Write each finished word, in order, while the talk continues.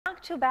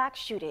Back-to-back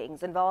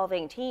shootings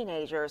involving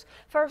teenagers.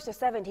 First, a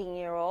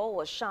 17-year-old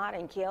was shot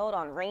and killed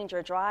on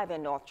Ranger Drive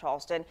in North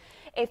Charleston.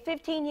 A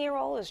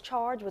 15-year-old is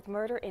charged with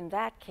murder in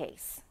that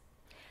case.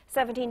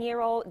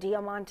 17-year-old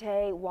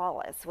Diamante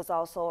Wallace was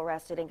also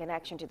arrested in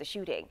connection to the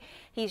shooting.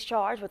 He's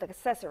charged with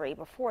accessory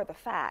before the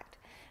fact.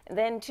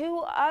 Then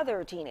two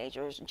other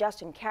teenagers,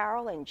 Justin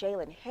Carroll and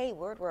Jalen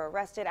Hayward, were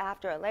arrested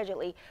after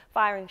allegedly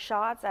firing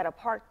shots at a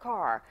parked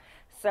car.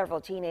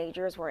 Several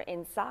teenagers were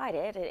inside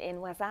it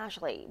in West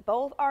Ashley.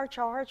 Both are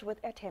charged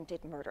with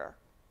attempted murder.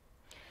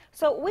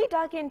 So we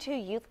dug into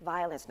youth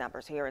violence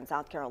numbers here in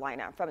South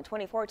Carolina. From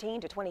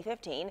 2014 to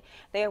 2015,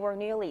 there were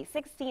nearly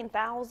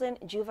 16,000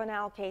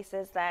 juvenile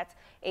cases. That's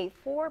a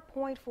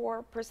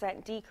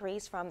 4.4%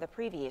 decrease from the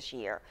previous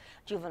year.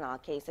 Juvenile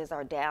cases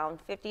are down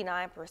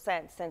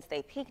 59% since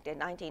they peaked in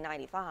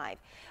 1995.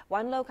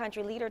 One Low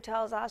Country leader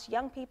tells us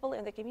young people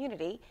in the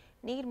community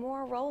need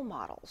more role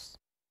models.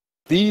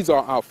 These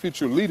are our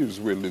future leaders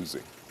we're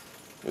losing.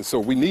 And so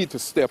we need to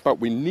step up.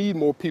 We need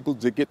more people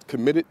to get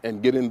committed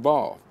and get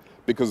involved,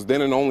 because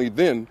then and only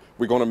then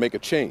we're going to make a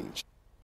change.